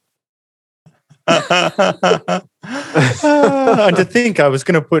homo. And to think I was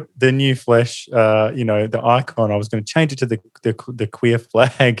going to put the new flesh, the icon, I was going to change it to the queer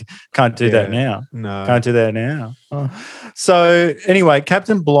flag. Can't do that now. No. Can't do that now. Oh. So anyway,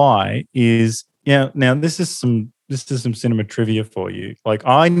 Captain Bligh is now this is some cinema trivia for you. Like,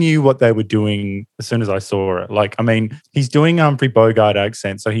 I knew what they were doing as soon as I saw it. Like, I mean, he's doing Humphrey Bogart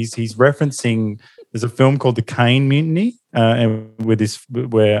accent, so he's referencing. There's a film called The Caine Mutiny, and where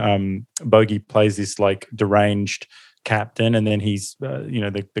Bogey plays this like deranged captain, and then he's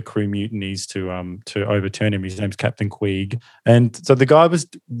the crew mutinies to overturn him. His name's Captain Queeg, and so the guy was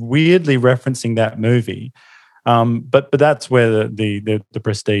weirdly referencing that movie. But that's where the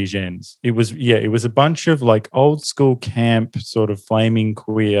prestige ends. It was a bunch of like old school camp sort of flaming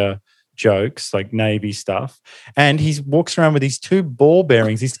queer jokes, like Navy stuff, and he walks around with these two ball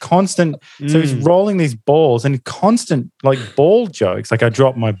bearings. He's constant, so he's rolling these balls and constant like ball jokes. Like, I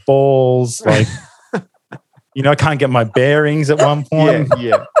dropped my balls, like I can't get my bearings at one point.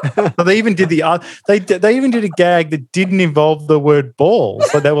 Yeah. So they even did they even did a gag that didn't involve the word balls.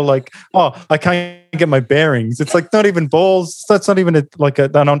 So they were like, "Oh, I can't get my bearings." It's like not even balls. That's not even an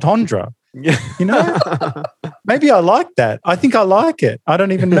entendre. Maybe I like that. I think I like it. I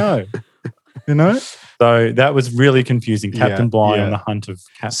don't even know. So that was really confusing. Captain Bligh on the hunt of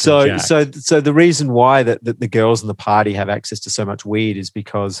Captain Jack. So the reason why that the girls in the party have access to so much weed is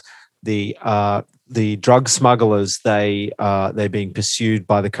because the drug smugglers, they're being pursued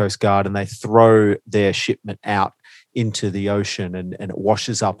by the Coast Guard, and they throw their shipment out into the ocean, and it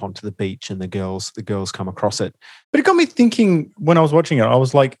washes up onto the beach, and the girls come across it. But it got me thinking when I was watching it. I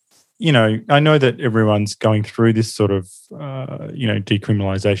was like, I know that everyone's going through this sort of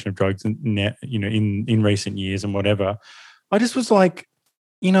decriminalization of drugs in recent years and whatever. I just was like,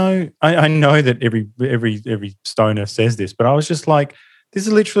 I know that every stoner says this, but I was just like, this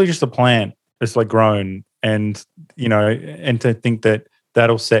is literally just a plant that's like grown, and and to think that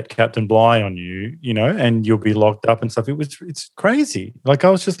that'll set Captain Bligh on you, and you'll be locked up and stuff. It's crazy. Like,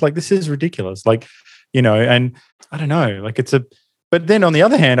 I was just like, this is ridiculous. Like, and I don't know, like but then on the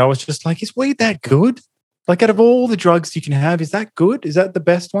other hand, I was just like, is weed that good? Like, out of all the drugs you can have, is that good? Is that the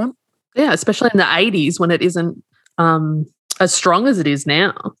best one? Yeah, especially in the 80s when it isn't as strong as it is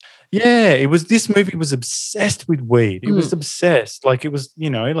now. Yeah, this movie was obsessed with weed. It was obsessed. Like, it was,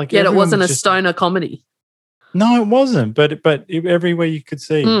 like. Yet it wasn't a stoner comedy. No, it wasn't. But everywhere you could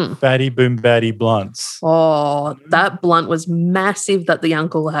see Batty Boom Batty blunts. Oh, that blunt was massive that the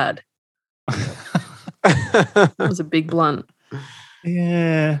uncle had. It was a big blunt.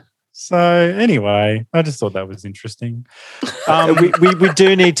 Yeah. So anyway, I just thought that was interesting. We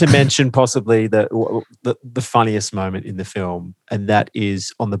do need to mention possibly the funniest moment in the film, and that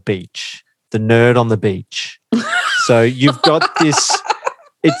is on the beach, the nerd on the beach. So you've got this.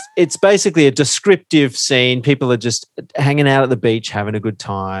 It's basically a descriptive scene. People are just hanging out at the beach, having a good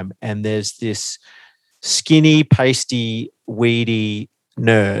time, and there's this skinny, pasty, weedy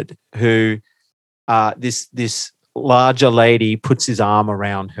nerd who this larger lady puts his arm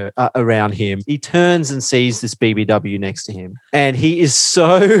around him. He turns and sees this BBW next to him, and he is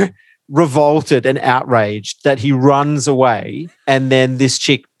so revolted and outraged that he runs away, and then this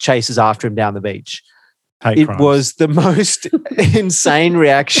chick chases after him down the beach. It was the most insane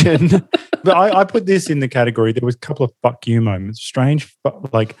reaction. But I put this in the category. There was a couple of fuck you moments, strange,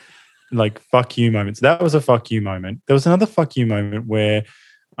 like fuck you moments. That was a fuck you moment. There was another fuck you moment where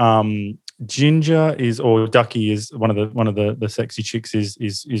Ginger or Ducky is one of the sexy chicks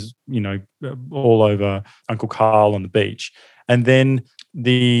is all over Uncle Carl on the beach, and then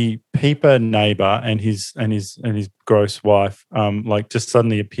the peeper neighbor and his gross wife just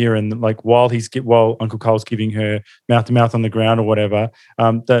suddenly appear, and like while Uncle Carl's giving her mouth to mouth on the ground or whatever,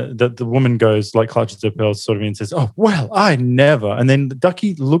 the woman goes like clutches her pearls sort of and says, "Oh well, I never." And then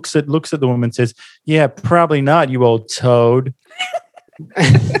Ducky looks at the woman and says, "Yeah, probably not, you old toad."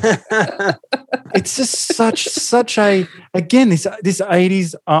 It's just such a, again, this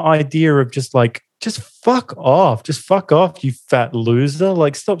 80s idea of just fuck off, you fat loser.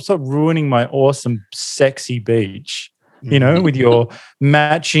 Like, stop ruining my awesome sexy beach, with your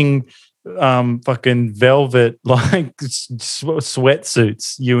matching fucking velvet like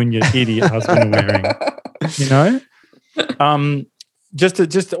sweatsuits you and your idiot husband are wearing.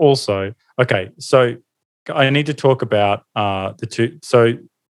 Just also, okay, so I need to talk about the two. So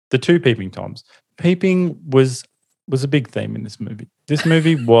the two peeping toms. Peeping was a big theme in this movie. This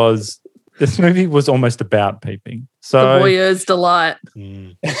movie was almost about peeping. So the voyeur's delight.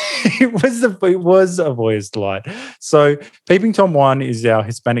 It was a voyeur's delight. So Peeping Tom 1 is our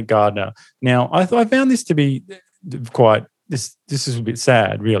Hispanic gardener. Now I found this to be quite this is a bit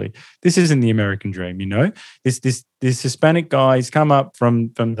sad, really. This isn't the American dream, you know. This Hispanic guy, he's come up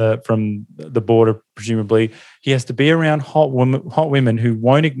from the border, presumably. He has to be around hot women who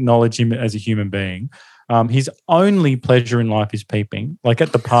won't acknowledge him as a human being. His only pleasure in life is peeping. Like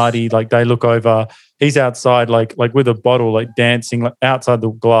at the party, like they look over, he's outside, like with a bottle, like dancing like outside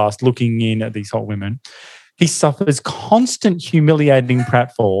the glass, looking in at these hot women. He suffers constant humiliating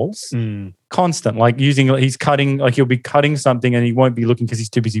pratfalls, constant, like he's cutting, like he'll be cutting something and he won't be looking because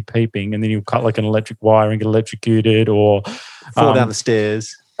he's too busy peeping, and then he'll cut like an electric wire and get electrocuted or fall down the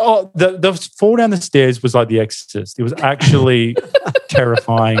stairs. Oh, the fall down the stairs was like The Exorcist. It was actually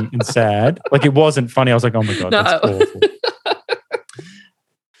terrifying and sad. Like it wasn't funny. I was like, oh my God, that's awful.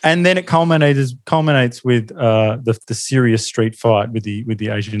 And then it culminates with the serious street fight with the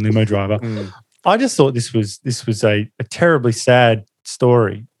Asian limo driver. I just thought this was a terribly sad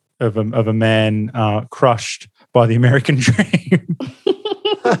story of a man crushed by the American dream.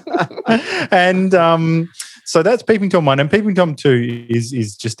 And so that's Peeping Tom 1. And Peeping Tom 2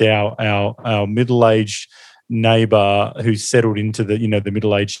 is just our middle-aged neighbour who's settled into the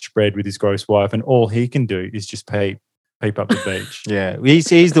middle-aged spread with his gross wife, and all he can do is just peep up the beach. Yeah,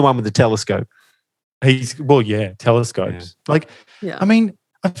 he's the one with the telescope. Telescopes. I mean,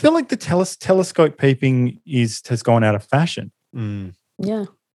 I feel like the telescope peeping has gone out of fashion. Yeah.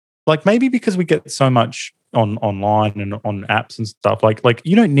 Like maybe because we get so much online and on apps and stuff. Like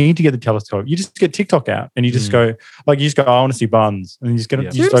you don't need to get the telescope. You just get TikTok out and you just go, I want to see buns, and you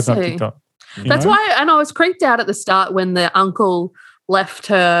just open up TikTok. That's why, and I was creeped out at the start when the uncle left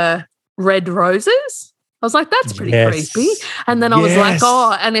her red roses. I was like, that's pretty creepy. And then I was like,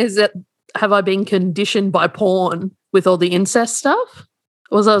 have I been conditioned by porn with all the incest stuff?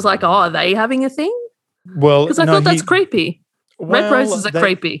 I was like, are they having a thing? Well, because I thought that's creepy. Red roses are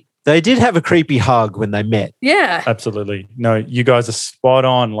creepy. They did have a creepy hug when they met. Yeah, absolutely. No, you guys are spot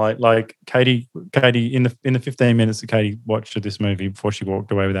on. Like Katie, in the 15 minutes that Katie watched this movie before she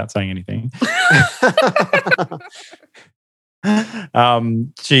walked away without saying anything.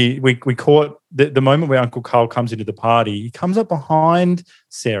 We caught the moment where Uncle Carl comes into the party. He comes up behind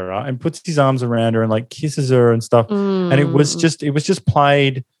Sarah and puts his arms around her and like kisses her and stuff. And it was just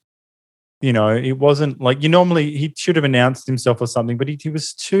played. You know, it wasn't like he should have announced himself or something, but he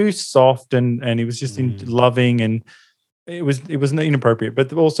was too soft and he was just loving, and it was inappropriate.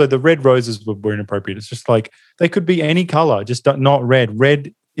 But also the red roses were inappropriate. It's just like they could be any color, just not red.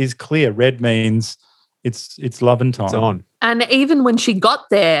 Red is clear. Red means it's love and time. It's on. And even when she got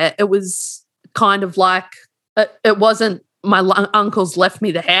there, it was kind of like it wasn't my uncle's left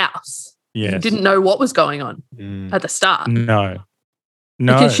me the house. Yes. He didn't know what was going on at the start. No,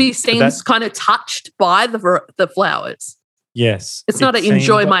 because she seems kind of touched by the flowers. Yes. It's not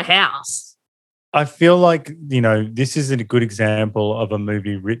enjoy my house. I feel like, this is a good example of a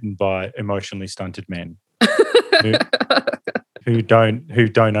movie written by emotionally stunted men who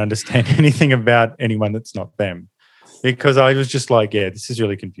don't understand anything about anyone that's not them. Because I was just like, this is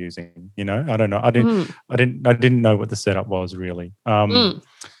really confusing. I don't know. I didn't know what the setup was really. And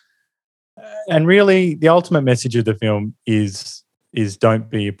really, the ultimate message of the film is don't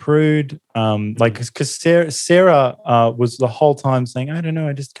be a prude. Because Sarah was the whole time saying, I don't know,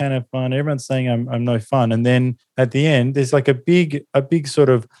 I just can't have fun. Everyone's saying I'm no fun. And then at the end, there's like a big sort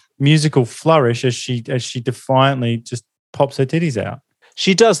of musical flourish as she defiantly just pops her titties out.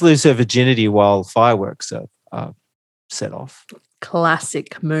 She does lose her virginity while fireworks are set off.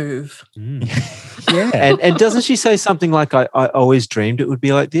 Classic move. Yeah. and doesn't she say something like, I always dreamed it would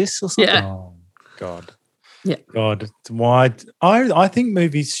be like this or something? Yeah. Oh, God. Yeah. God, why? I think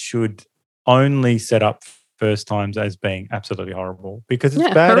movies should only set up first times as being absolutely horrible because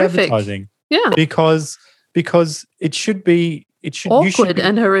it's bad horrific. Advertising. Yeah. Because it should be awkward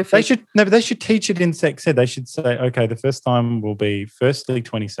and horrific. They should teach it in sex ed. They should say, okay, the first time will be firstly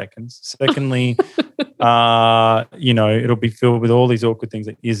 20 seconds. Secondly, it'll be filled with all these awkward things.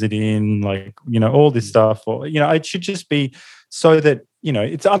 Like, is it in? Like, all this stuff. Or, it should just be so that,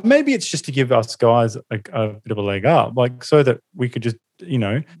 it's maybe it's just to give us guys a bit of a leg up, like so that we could just,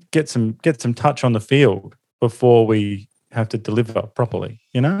 get some touch on the field before we have to deliver properly,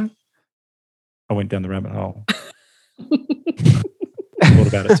 I went down the rabbit hole. Thought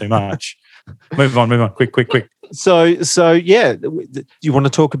about it too much. Move on. Quick. So yeah, do you want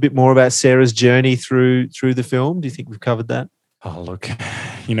to talk a bit more about Sarah's journey through the film? Do you think we've covered that? Oh, look,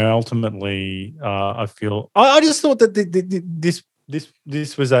 ultimately, I feel I just thought that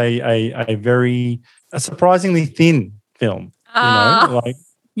this was a very surprisingly thin film.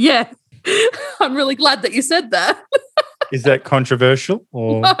 Yeah, I'm really glad that you said that. Is that controversial?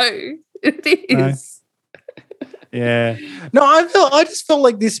 Or? No, it is. Yeah. No, I just felt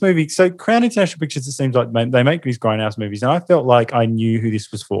like this movie. So Crown International Pictures, it seems like they make these grindhouse movies, and I felt like I knew who this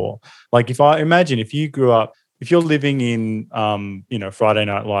was for. Like if you grew up, if you're living in Friday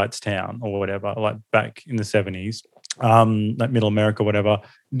Night Lights town or whatever, like back in the 70s, like Middle America, whatever,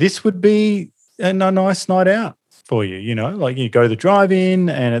 this would be a nice night out for you. You know, like you go to the drive-in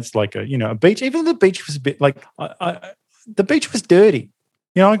and it's like a beach. Even the beach was a bit like the beach was dirty.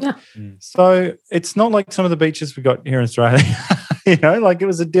 You know, so it's not like some of the beaches we got here in Australia. Like it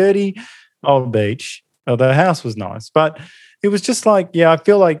was a dirty old beach. Oh, the house was nice, but it was just like, I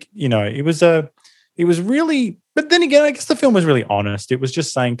feel like it was really. But then again, I guess the film was really honest. It was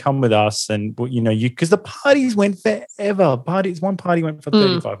just saying, "Come with us," and because the parties went forever. One party went for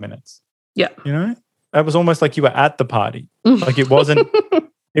 35 minutes. Yeah, it was almost like you were at the party. Like it wasn't.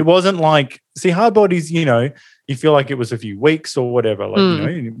 It wasn't like, see, Hard Bodies, you feel like it was a few weeks or whatever.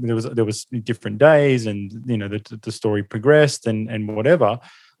 Like, there was different days and, the story progressed and whatever.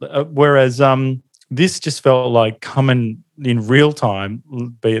 Whereas this just felt like coming in real time,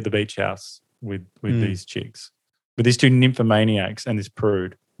 be at the beach house with these chicks, with these two nymphomaniacs and this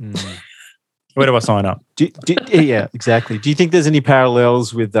prude. Where do I sign up? Yeah, exactly. Do you think there's any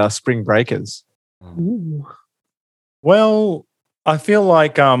parallels with Spring Breakers? Ooh. Well, I feel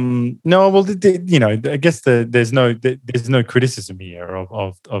like no. Well, I guess there's no criticism here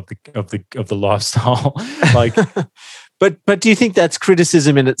of the lifestyle. Like, but do you think that's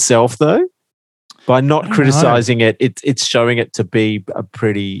criticism in itself, though? By not criticizing it, it's showing it to be a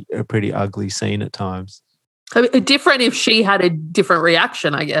pretty ugly scene at times. I mean, different if she had a different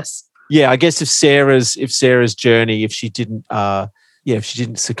reaction, I guess. Yeah, I guess if Sarah's journey, if she didn't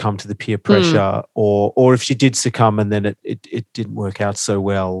succumb to the peer pressure, or if she did succumb and then it didn't work out so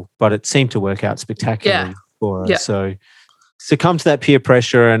well, but it seemed to work out spectacularly for her. Yeah. So succumb to that peer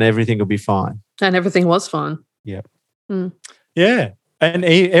pressure and everything will be fine. And everything was fine. Yeah. Yeah. And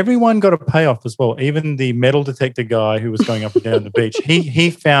everyone got a payoff as well. Even the metal detector guy who was going up and down the beach, he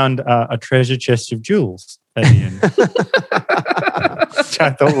found a treasure chest of jewels at the end. Which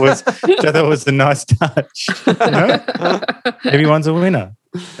I thought was a nice touch. Everyone's a winner.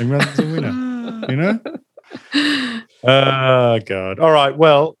 Oh God. All right.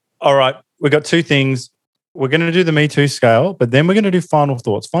 Well, we've got two things. We're going to do the Me Too scale, but then we're going to do final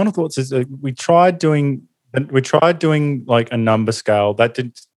thoughts. Final thoughts is we tried doing like a number scale.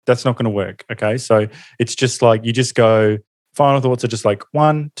 That's not going to work. Okay. So it's just like you just go. Final thoughts are just like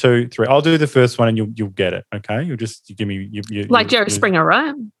 1, 2, 3. I'll do the first one and you'll get it. Okay, you'll just give me like Jerry Springer,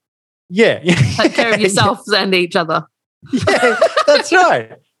 right? Yeah. Take care of yourselves and each other. Yeah, that's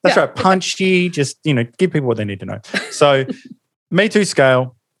right. That's right. Punchy. Just give people what they need to know. So, Me Too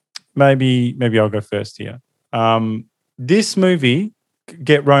scale. Maybe I'll go first here. This movie,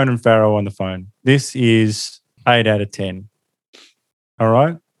 get Ronan Farrow on the phone. This is 8 out of 10. All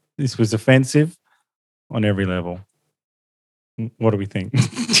right. This was offensive on every level. What do we think?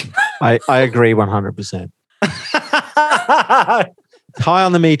 I agree 100%. High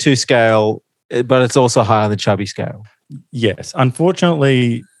on the Me Too scale, but it's also high on the chubby scale. Yes.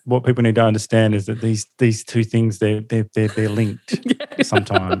 Unfortunately, what people need to understand is that these two things, they're linked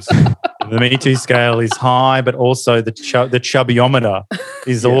sometimes. The Me Too scale is high, but also the chubbyometer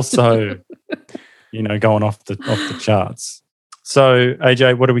is also, going off the charts. So,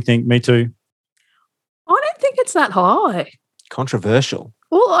 AJ, what do we think? Me Too? I don't think it's that high. Controversial.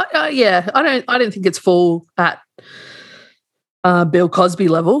 Well, I don't think it's full at Bill Cosby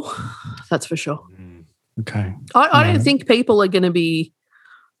level. That's for sure. Okay. I don't think people are going to be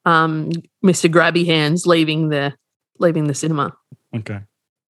Mr. Grabby Hands leaving the cinema. Okay.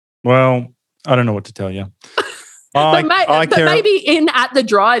 Well, I don't know what to tell you. But maybe at the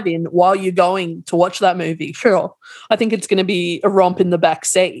drive-in while you're going to watch that movie, sure. I think it's going to be a romp in the back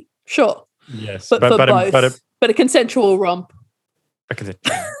seat, sure. Yes, but a consensual romp. Okay,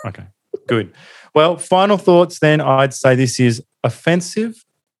 good. Well, final thoughts then. I'd say this is offensive,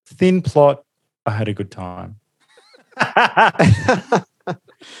 thin plot. I had a good time. I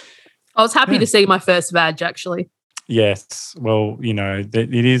was happy to see my first badge, actually. Yes. Well,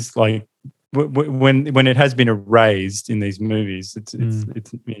 it is like when it has been erased in these movies, it's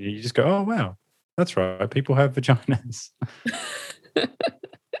you just go, oh wow, that's right. People have vaginas.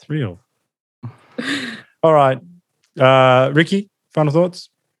 It's real. All right, Ricky. Final thoughts?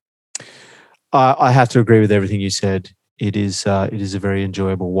 I have to agree with everything you said. It is a very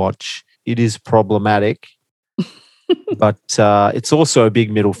enjoyable watch. It is problematic, but it's also a big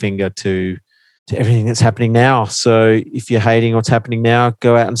middle finger to everything that's happening now. So if you're hating what's happening now,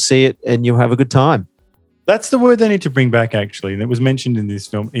 go out and see it and you'll have a good time. That's the word they need to bring back, actually. And it was mentioned in this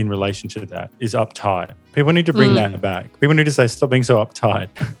film in relation to that, is uptight. People need to bring that back. People need to say, stop being so uptight.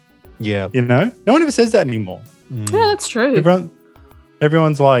 Yeah. You know? No one ever says that anymore. Yeah, that's true.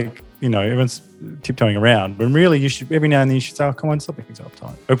 Everyone's like, you know, everyone's tiptoeing around. When really, you should, every now and then, you should say, oh, come on, stop being so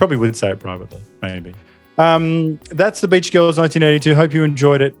uptight. I probably would say it privately, maybe. That's The Beach Girls 1982. Hope you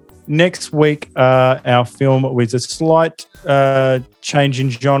enjoyed it. Next week, our film with a slight change in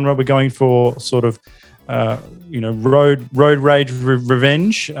genre. We're going for sort of, road rage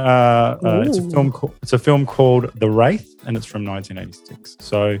revenge. It's a film called The Wraith, and it's from 1986.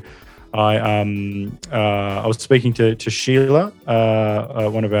 So, I was speaking to Sheila,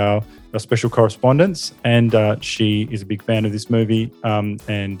 one of our special correspondents, and she is a big fan of this movie,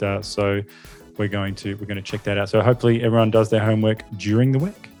 so we're going to check that out. So hopefully everyone does their homework during the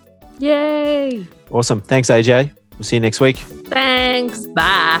week. Yay! Awesome. Thanks, AJ. We'll see you next week. Thanks.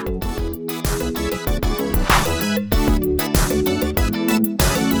 Bye.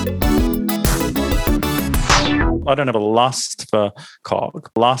 I don't have a lust for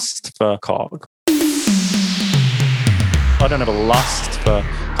cock. Lust for cock. I don't have a lust for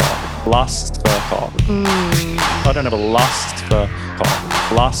cock. Lust for cock. I don't have a lust for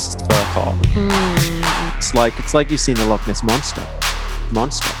cock. Lust for cock. It's like you've seen the Loch Ness Monster.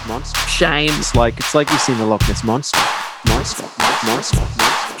 Monster. Shame. It's like you've seen the Loch Ness Monster. Monster.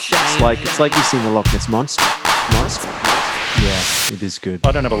 Shame. It's like you've seen the Loch Ness Monster. Monster. Yeah, it is good.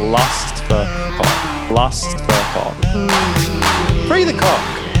 I don't have a lust for cock. Lust for cock. Free the cock.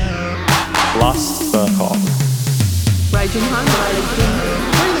 Lust for cock. Raging Hunger.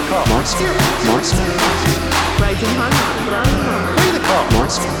 Free the cock. Monster. Raging Hunger. Free the cock.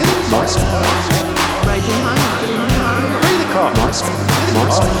 Monster. Raging Hunger. Free the cock. Monster.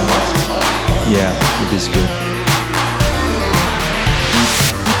 Yeah, it is good.